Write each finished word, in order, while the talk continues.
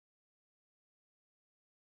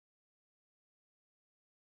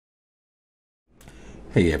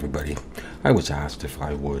Hey everybody, I was asked if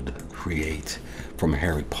I would create from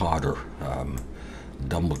Harry Potter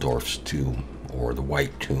Dumbledore's tomb, or the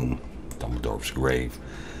White Tomb, Dumbledore's grave.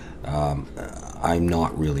 Um, I'm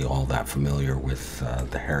not really all that familiar with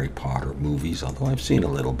the Harry Potter movies, although I've seen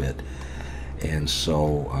a little bit. And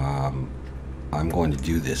so I'm going to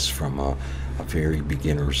do this from a very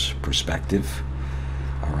beginner's perspective.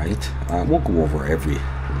 All right, we'll go over every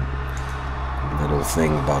little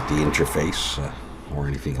thing about the interface or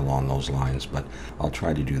anything along those lines, but I'll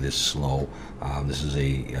try to do this slow. This is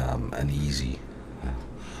an easy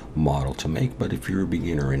model to make, but if you're a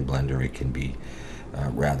beginner in Blender, it can be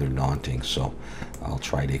rather daunting. So I'll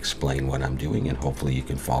try to explain what I'm doing, and hopefully you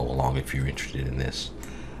can follow along if you're interested in this.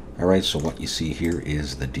 Alright, so what you see here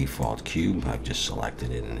is the default cube. I've just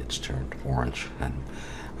selected it and it's turned orange, and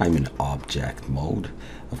I'm in object mode.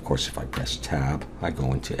 Of course, if I press tab, I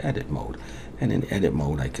go into edit mode, and in edit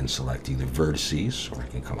mode I can select either vertices, or I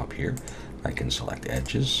can come up here, I can select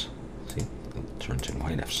edges. See, it turns in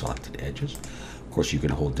white. I've selected edges. Of course, you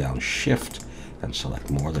can hold down shift and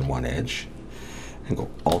select more than one edge, and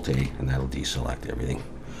go alt A, and that'll deselect everything.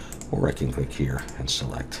 Or I can click here and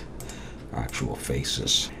select actual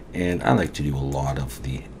faces. And I like to do a lot of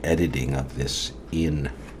the editing of this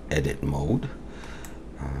in edit mode,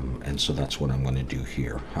 and so that's what I'm going to do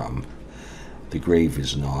here. The grave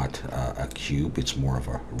is not a cube, it's more of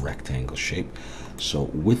a rectangle shape. So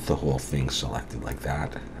with the whole thing selected like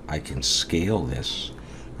that, I can scale this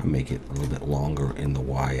and make it a little bit longer in the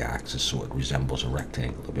y-axis so it resembles a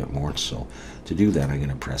rectangle a bit more. So to do that, I'm going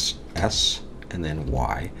to press S and then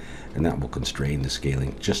Y, and that will constrain the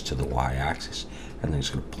scaling just to the y-axis, and then I'm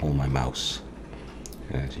just going to pull my mouse,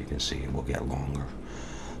 and as you can see, it will get longer.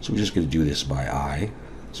 So we're just going to do this by eye.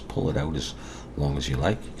 Just pull it out as long as you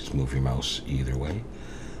like. Just move your mouse either way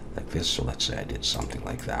like this. So let's say I did something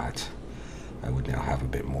like that. I would now have a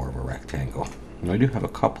bit more of a rectangle. And I do have a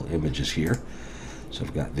couple images here. So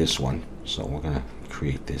I've got this one, so we're going to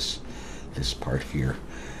create this part here.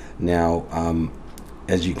 Now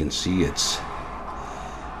as you can see, it's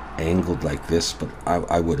angled like this, but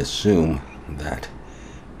I would assume that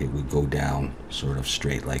it would go down sort of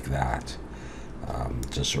straight like that,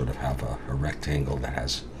 to sort of have a rectangle that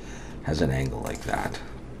has an angle like that.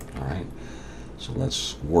 All right, so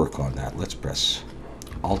let's work on that. Let's press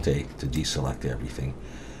alt A to deselect everything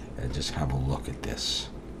and just have a look at this.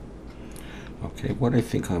 Okay, what I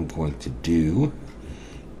think I'm going to do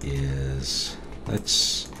is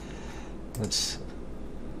let's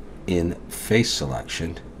in face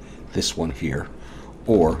selection, this one here,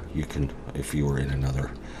 or you can, if you were in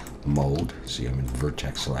another mode, see I'm in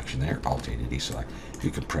vertex selection there, alt A to deselect,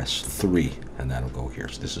 you can press 3 and that'll go here.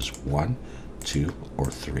 So this is 1, 2,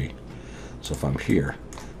 or 3. So if I'm here,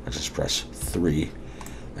 I just press 3,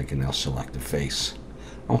 I can now select the face.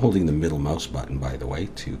 I'm holding the middle mouse button, by the way,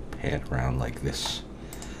 to pan around like this.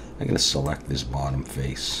 I'm going to select this bottom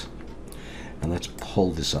face, and let's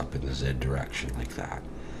pull this up in the Z direction like that.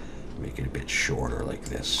 Make it a bit shorter like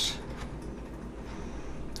this.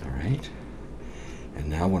 Alright, and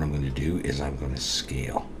now what I'm going to do is I'm going to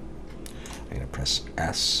scale. I'm going to press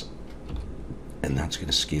S, and that's going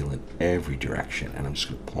to scale in every direction, and I'm just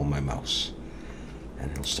going to pull my mouse and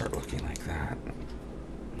it'll start looking like that.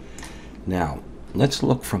 Now let's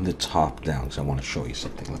look from the top down, because I want to show you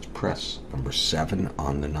something. Let's press number 7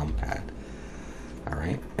 on the numpad.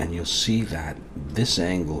 Alright, and you'll see that this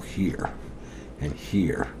angle here and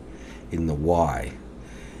here in the Y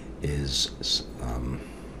is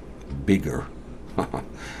bigger.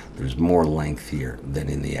 There's more length here than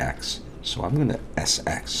in the X. So I'm going to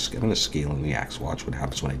SX. I'm going to scale in the X. Watch what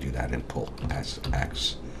happens when I do that and pull.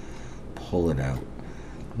 SX. Pull it out.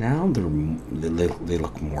 Now they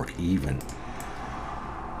look more even.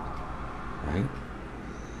 Right?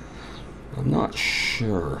 I'm not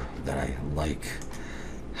sure that I like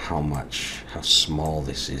how small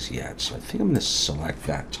this is yet. So I think I'm going to select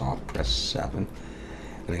that top, press 7, and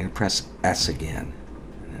I'm going to press S again,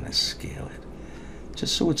 and then I scale it,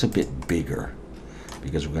 just so it's a bit bigger,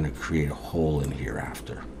 because we're going to create a hole in here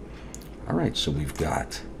after. Alright, so we've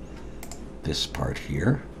got this part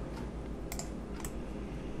here.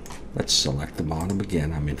 Let's select the bottom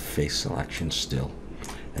again. I'm in face selection still.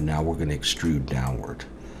 And now we're going to extrude downward.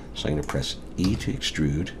 So I'm going to press E to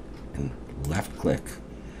extrude, and left click,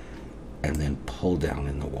 and then pull down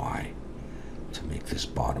in the Y to make this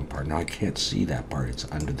bottom part. Now I can't see that part, it's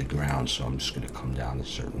under the ground, so I'm just going to come down a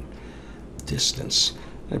certain distance.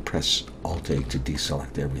 I press alt A to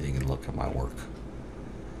deselect everything and look at my work.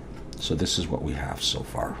 So this is what we have so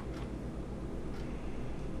far.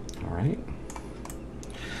 All right.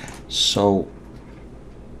 So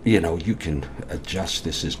You can adjust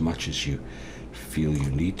this as much as you feel you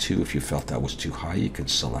need to. If you felt that was too high, you could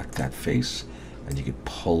select that face and you could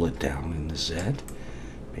pull it down in the Z.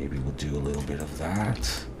 Maybe we'll do a little bit of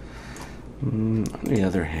that. On the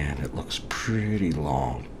other hand, it looks pretty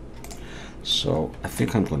long. So I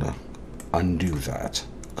think I'm going to undo that.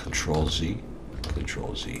 Control Z,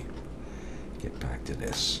 Control Z. Get back to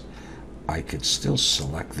this. I could still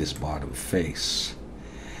select this bottom face.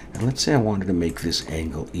 And let's say I wanted to make this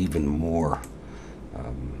angle even more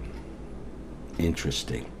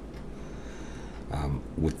interesting.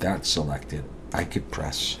 With that selected, I could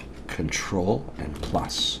press Control and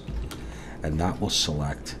plus, and that will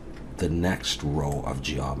select the next row of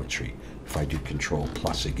geometry. If I do Control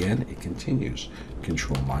plus again, it continues.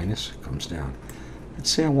 Control minus comes down. Let's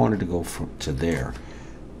say I wanted to go to there.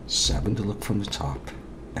 7 to look from the top,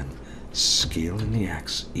 and scale in the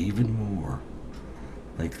X even more.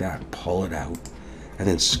 Like that. Pull it out. And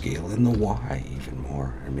then scale in the Y even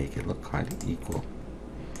more and make it look kind of equal.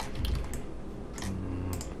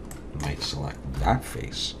 Might select that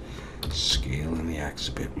face. Scale in the X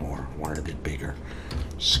a bit more. Want it a bit bigger.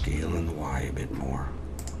 Scale in the Y a bit more.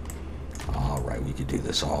 Alright, we could do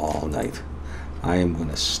this all night. I am going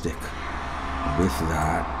to stick with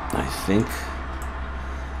that, I think.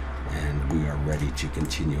 And we are ready to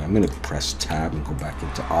continue. I'm going to press Tab and go back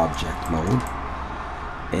into object mode.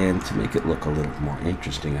 And to make it look a little more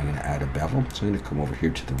interesting, I'm going to add a bevel. So I'm going to come over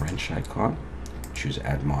here to the wrench icon, choose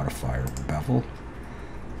Add Modifier Bevel.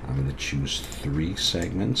 I'm going to choose 3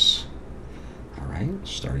 segments. Alright,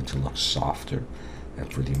 starting to look softer. And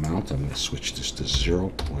for the amount, I'm going to switch this to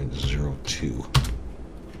 0.02.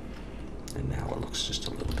 And now it looks just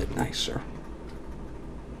a little bit nicer.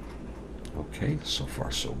 Okay, so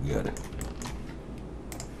far so good.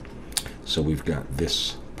 So we've got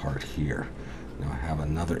this part here. Now I have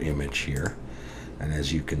another image here, and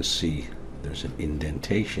as you can see, there's an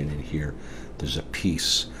indentation in here. There's a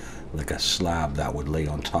piece, like a slab that would lay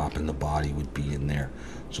on top, and the body would be in there.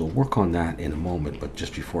 So we'll work on that in a moment, but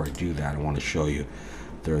just before I do that, I want to show you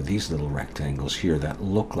there are these little rectangles here that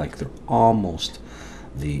look like they're almost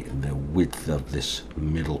the width of this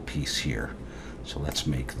middle piece here. So let's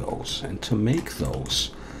make those. And to make those,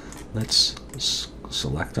 let's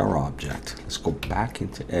select our object. Let's go back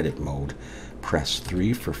into edit mode, press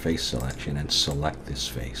 3 for face selection, and select this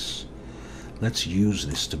face. Let's use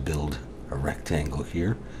this to build a rectangle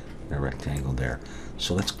here and a rectangle there.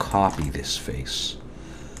 So let's copy this face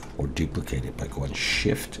or duplicate it by going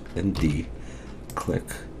Shift and D, click,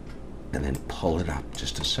 and then pull it up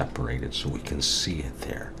just to separate it so we can see it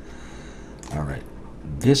there. Alright,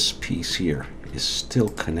 this piece here is still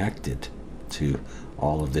connected to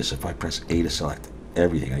all of this. If I press A to select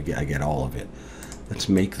everything, I get all of it. Let's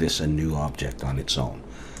make this a new object on its own.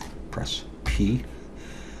 Press P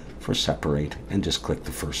for separate and just click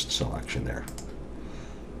the first selection there.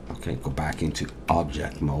 Okay, go back into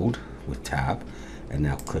object mode with Tab and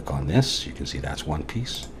now click on this. You can see that's one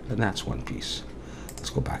piece and that's one piece. Let's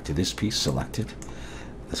go back to this piece, select it.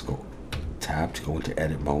 Let's go Tab to go into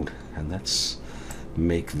edit mode, and let's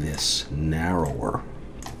make this narrower.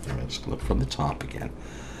 Let's look from the top again.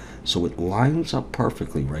 So it lines up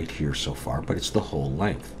perfectly right here so far, but it's the whole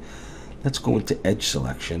length. Let's go into edge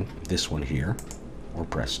selection, this one here, or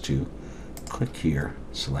press 2, click here,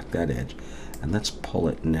 select that edge, and let's pull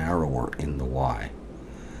it narrower in the Y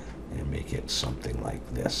and make it something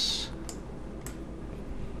like this.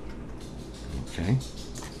 Okay,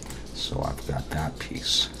 so I've got that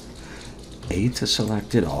piece. A to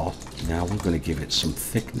select it all. Now we're going to give it some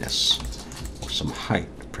thickness or some height.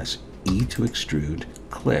 Press E to extrude,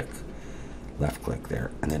 click, left click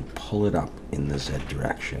there, and then pull it up in the Z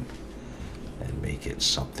direction and make it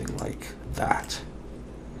something like that.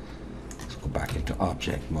 Let's go back into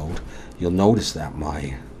object mode. You'll notice that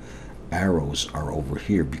my arrows are over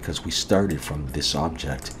here because we started from this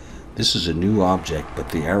object. This is a new object, but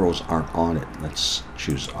the arrows aren't on it. Let's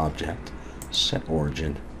choose object, set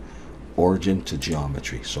origin, origin to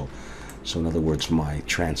geometry. So in other words, my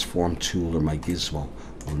transform tool or my gizmo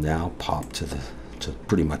will now pop to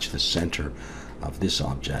pretty much the center of this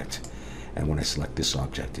object, and when I select this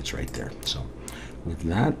object, it's right there. So with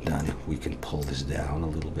that done, we can pull this down a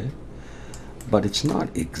little bit, but it's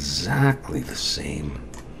not exactly the same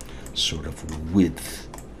sort of width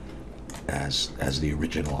as the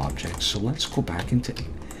original object. So let's go back into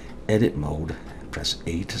edit mode, press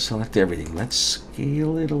A to select everything. Let's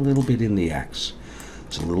scale it a little bit in the X.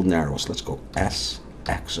 It's a little narrow, so let's go S,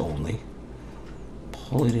 X only.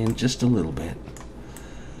 Pull it in just a little bit.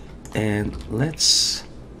 And let's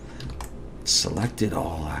select it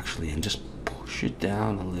all actually and just push it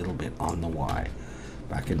down a little bit on the Y.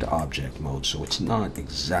 back into object mode, so it's not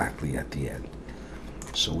exactly at the end.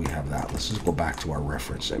 So we have that. Let's just go back to our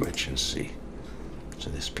reference image and see. So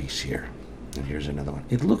this piece here, and here's another one.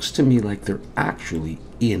 It looks to me like they're actually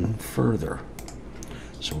in further.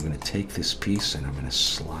 So we're going to take this piece and I'm going to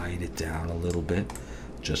slide it down a little bit,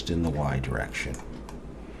 just in the Y direction.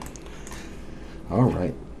 All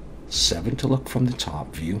right, 7 to look from the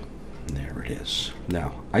top view. There it is.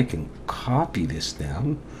 Now I can copy this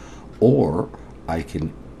down, or I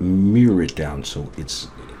can mirror it down so it's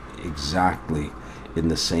exactly in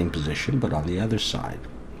the same position but on the other side.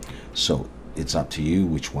 So it's up to you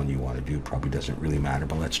which one you want to do. Probably doesn't really matter,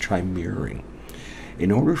 but let's try mirroring.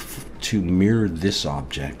 In order to mirror this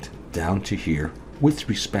object down to here with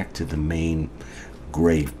respect to the main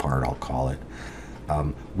grave part, I'll call it,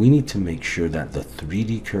 we need to make sure that the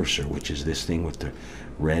 3D cursor, which is this thing with the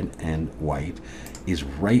red and white, is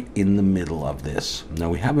right in the middle of this. Now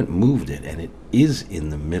we haven't moved it, and it is in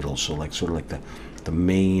the middle, so like sort of like the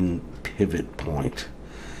main pivot point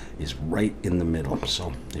is right in the middle.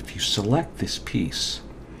 So if you select this piece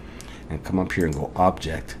and come up here and go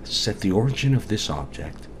object, set the origin of this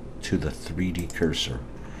object to the 3D cursor,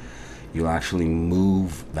 you'll actually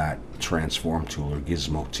move that transform tool or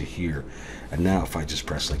gizmo to here. And now if I just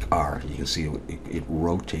press like R, you can see it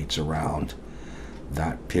rotates around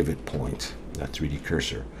that pivot point, that 3D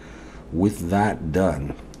cursor. With that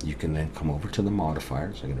done, you can then come over to the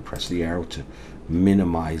modifiers. I'm going to press the arrow to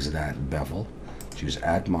minimize that bevel. Choose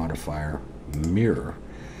add modifier, mirror,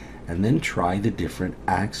 and then try the different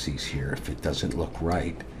axes here. If it doesn't look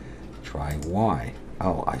right, try Y.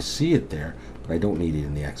 Oh, I see it there, but I don't need it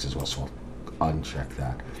in the X as well, so I'll uncheck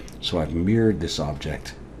that. So I've mirrored this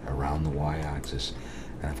object around the Y axis,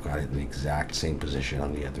 and I've got it in the exact same position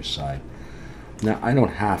on the other side. Now I don't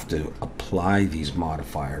have to apply these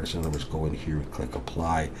modifiers. In other words, go in here and click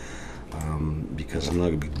apply, because I'm not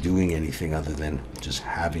going to be doing anything other than just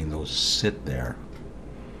having those sit there.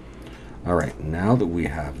 All right, now that we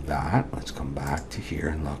have that, let's come back to here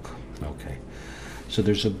and look. Okay, so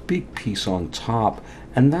there's a big piece on top,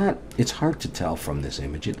 and that, it's hard to tell from this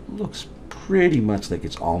image. It looks pretty much like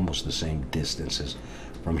it's almost the same distances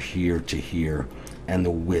from here to here, and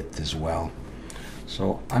the width as well.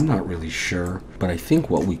 So I'm not really sure, but I think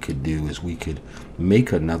what we could do is we could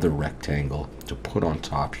make another rectangle to put on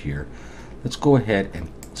top here. Let's go ahead and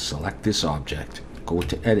select this object, go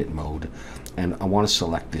into edit mode, and I want to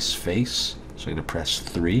select this face. So I'm going to press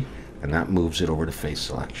 3, and that moves it over to face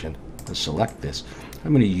selection. And select this.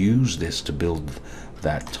 I'm going to use this to build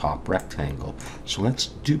that top rectangle. So let's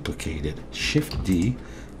duplicate it. Shift D,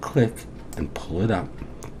 click, and pull it up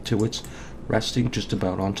to it's resting just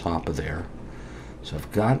about on top of there. So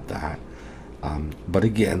I've got that, but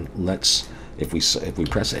again, let's, if we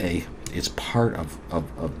press A, it's part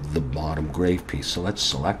of the bottom grave piece. So let's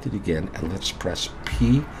select it again, and let's press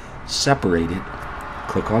P, separate it,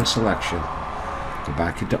 click on selection, go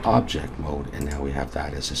back into object mode, and now we have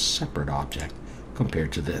that as a separate object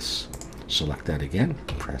compared to this. Select that again,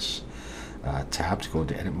 press tab to go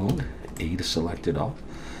into edit mode, A to select it all,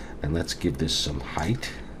 and let's give this some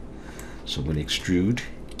height. So I'm going to extrude,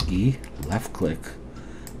 E, left click,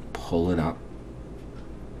 pull it up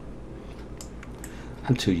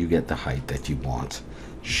until you get the height that you want.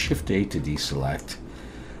 Shift A to deselect,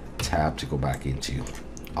 tab to go back into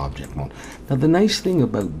object mode. Now the nice thing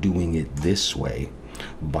about doing it this way,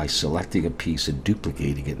 by selecting a piece and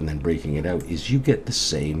duplicating it and then breaking it out, is you get the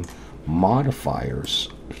same modifiers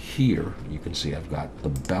here. You can see I've got the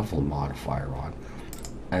bevel modifier on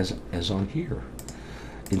as on here,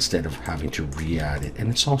 instead of having to re-add it, and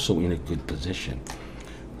it's also in a good position.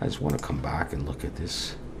 I just want to come back and look at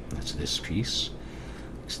this. That's this piece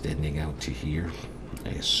extending out to here.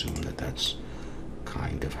 I assume that that's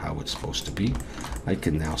kind of how it's supposed to be. I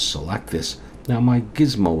can now select this. Now my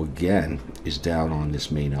gizmo again is down on this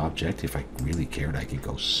main object. If I really cared, I could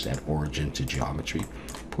go set origin to geometry,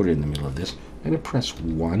 put it in the middle of this. I'm going to press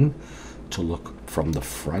 1 to look from the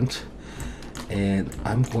front, and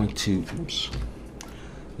I'm going to, oops,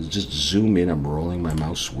 just zoom in. I'm rolling my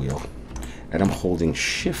mouse wheel, and I'm holding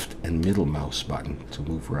shift and middle mouse button to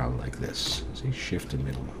move around like this. See, shift and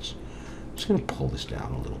middle mouse. I'm just going to pull this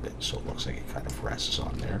down a little bit so it looks like it kind of rests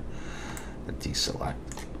on there. And deselect,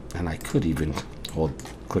 and I could even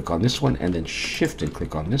click on this one and then shift and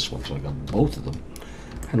click on this one, so I got both of them,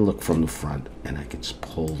 and look from the front, and I can just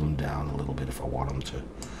pull them down a little bit if I want them to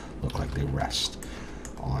look like they rest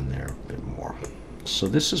on there a bit more. So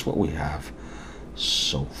this is what we have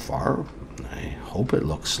so far. I hope it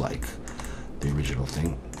looks like the original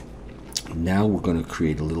thing. Now we're going to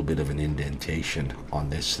create a little bit of an indentation on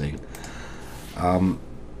this thing.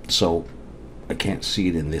 So I can't see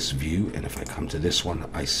it in this view, and if I come to this one,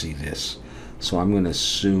 I see this. So I'm going to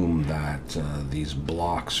assume that these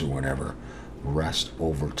blocks or whatever rest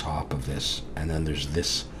over top of this, and then there's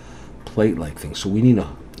this plate-like thing. So we need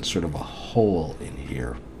a sort of a hole in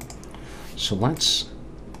here. So let's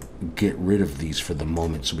get rid of these for the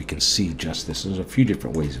moment so we can see just this. There's a few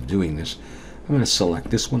different ways of doing this. I'm going to select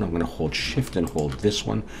this one. I'm going to hold Shift and hold this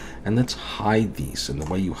one, and let's hide these. And the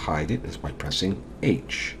way you hide it is by pressing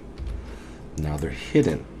H. Now they're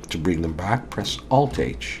hidden. To bring them back, press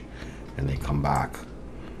Alt-H, and they come back.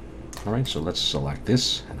 All right, so let's select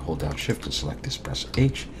this and hold down Shift and select this, press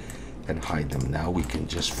H, and hide them. Now we can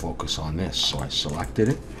just focus on this. So I selected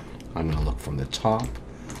it. I'm going to look from the top,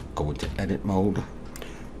 go into Edit mode,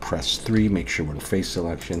 press 3, make sure we're in face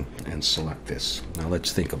selection, and select this. Now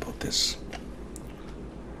let's think about this.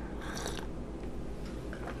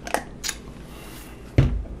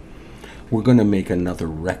 We're going to make another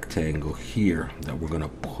rectangle here that we're going to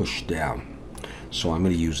push down. So I'm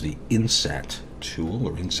going to use the Inset tool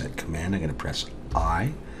or Inset command. I'm going to press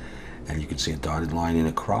I, and you can see a dotted line in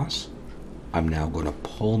across. I'm now going to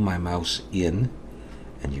pull my mouse in,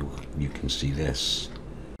 and you can see this.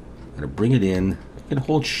 I'm going to bring it in. You can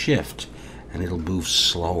hold Shift, and it'll move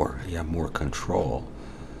slower. You have more control.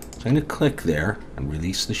 So I'm going to click there and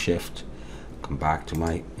release the Shift. Come back to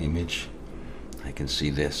my image. I can see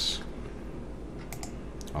this.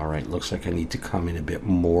 All right, looks like I need to come in a bit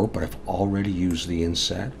more, but I've already used the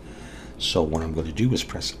Inset. So what I'm going to do is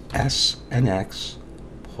press S and X,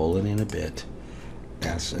 pull it in a bit,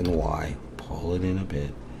 S and Y, pull it in a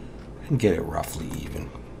bit, and get it roughly even.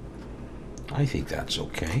 I think that's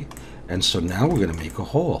okay. And so now we're going to make a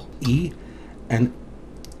hole. E, and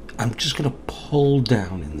I'm just going to pull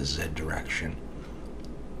down in the Z direction.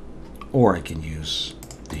 Or I can use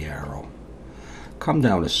the arrow. Come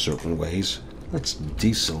down a certain ways. Let's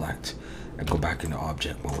deselect and go back into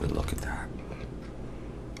object mode and look at that.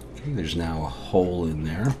 Okay, there's now a hole in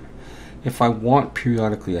there. If I want,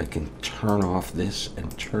 periodically I can turn off this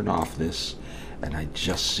and turn off this, and I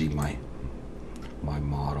just see my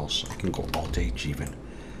model. So I can go Alt-H even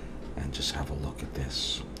and just have a look at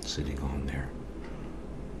this sitting on there.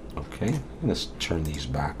 Okay, I'm going to turn these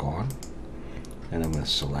back on, and I'm going to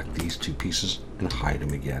select these two pieces and hide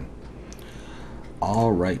them again.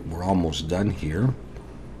 All right, we're almost done here.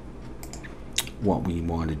 What we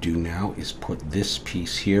want to do now is put this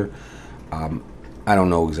piece here. I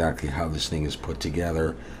don't know exactly how this thing is put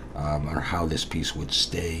together or how this piece would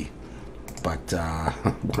stay, but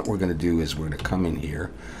what we're going to do is we're going to come in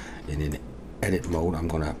here and in edit mode I'm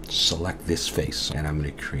going to select this face, and I'm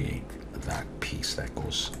going to create that piece that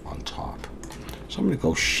goes on top. So I'm going to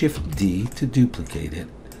go Shift D to duplicate it.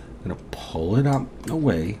 I'm going to pull it up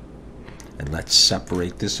away, and let's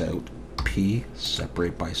separate this out. P,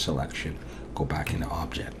 separate by selection. Go back into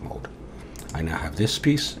object mode. I now have this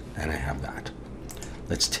piece and I have that.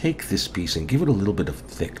 Let's take this piece and give it a little bit of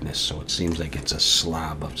thickness so it seems like it's a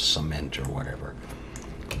slab of cement or whatever.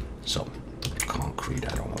 So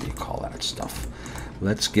concrete, I don't know what you call that stuff.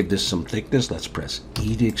 Let's give this some thickness. Let's press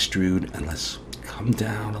E to extrude, and let's come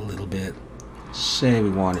down a little bit. Say we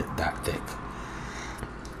want it that thick.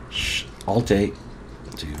 Alt-A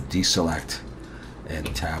to deselect,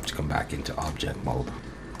 and Tab to come back into object mode.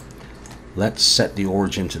 Let's set the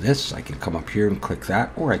origin to this. I can come up here and click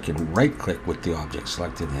that, or I can right click with the object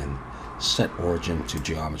selected and set origin to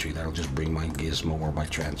geometry. That'll just bring my gizmo or my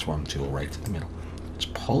transform tool right to the middle. Let's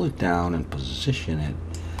pull it down and position it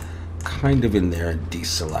kind of in there and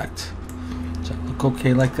deselect. Does that look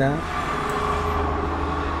okay like that?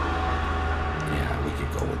 Yeah, we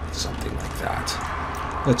could go with something like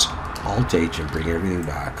that. Let's Alt-H and bring everything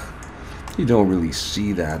back. You don't really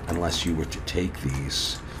see that unless you were to take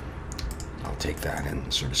these. I'll take that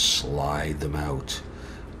and sort of slide them out.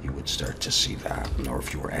 You would start to see that. Or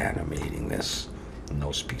if you were animating this and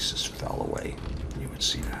those pieces fell away, you would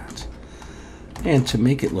see that. And to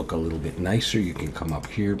make it look a little bit nicer, you can come up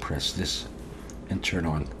here, press this, and turn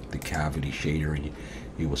on the cavity shader, and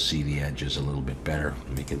you will see the edges a little bit better.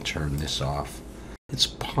 We can turn this off. It's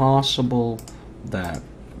possible that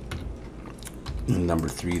number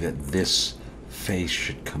 3, that this face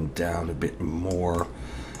should come down a bit more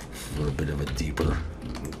for a bit of a deeper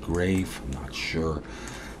grave. I'm not sure.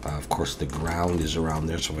 Of course, the ground is around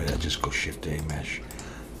there, so I just go Shift A, Mesh,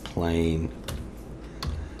 Plane,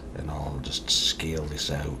 and I'll just scale this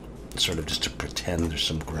out, sort of just to pretend there's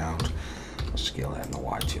some ground. I'll scale that in the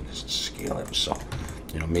Y too, just scale it. So,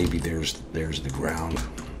 you know, maybe there's the ground.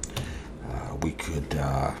 We could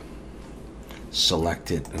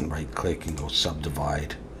select it and right click and go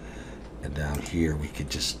subdivide And down here, we could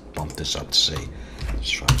just bump this up to say, let's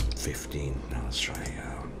try 15. Now let's try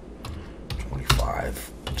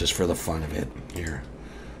 25, just for the fun of it. Here,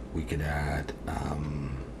 we could add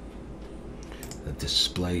the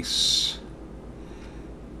displace.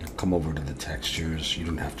 Come over to the textures. You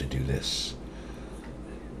don't have to do this.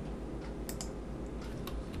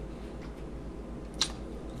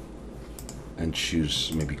 And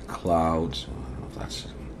choose maybe clouds. I don't know if that's.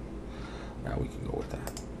 Now we can go with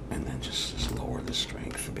that. And then just lower the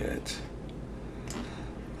strength a bit.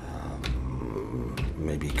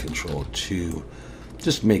 Maybe Control 2.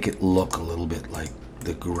 Just make it look a little bit like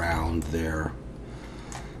the ground there.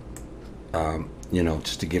 You know,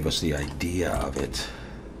 just to give us the idea of it.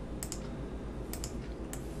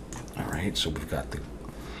 Alright, so we've got the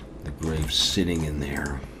grave sitting in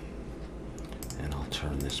there. And I'll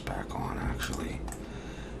turn this back on actually.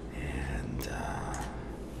 And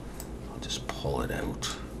I'll just pull it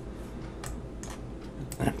out.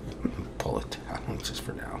 Pull it down just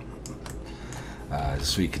for now.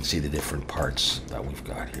 So you can see the different parts that we've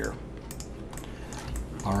got here.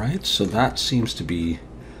 Alright, so that seems to be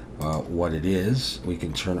what it is. We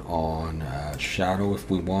can turn on shadow if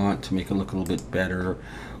we want to make it look a little bit better.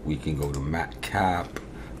 We can go to matte cap.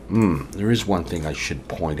 There is one thing I should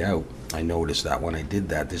point out. I noticed that when I did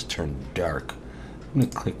that, this turned dark. I'm going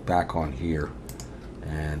to click back on here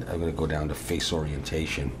and I'm going to go down to face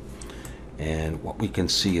orientation. And what we can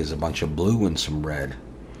see is a bunch of blue and some red.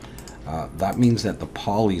 That means that the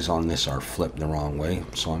polys on this are flipped the wrong way.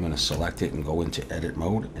 So I'm going to select it and go into edit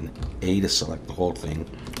mode, and A to select the whole thing.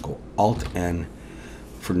 Go Alt N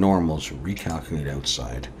for normals, recalculate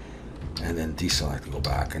outside, and then deselect to go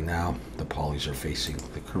back. And now the polys are facing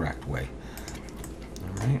the correct way.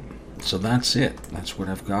 Alright, so that's it. That's what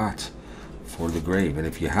I've got for the grave. And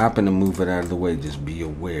if you happen to move it out of the way, just be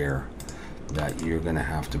aware that you're going to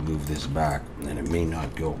have to move this back, and it may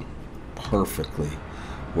not go perfectly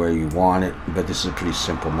where you want it, but this is a pretty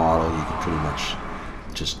simple model. You can pretty much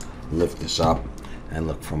just lift this up and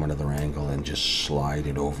look from another angle and just slide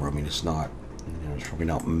it over. I mean, it's not, you know, it's probably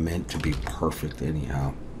not meant to be perfect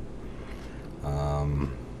anyhow.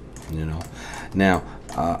 You know, now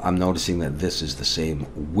I'm noticing that this is the same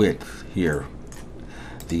width here,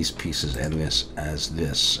 these pieces and this as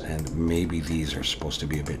this, and maybe these are supposed to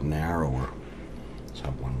be a bit narrower. Let's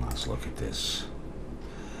have one last look at this.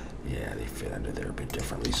 Yeah, they fit under there a bit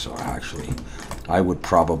differently. So actually, I would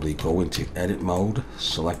probably go into edit mode,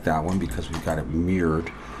 select that one because we've got it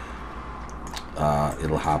mirrored.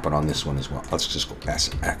 It'll happen on this one as well. Let's just go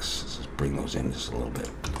SX. Let's just bring those in just a little bit.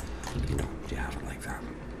 You know, you have it like that.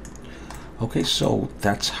 Okay, so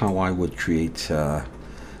that's how I would create that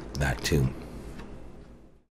tune.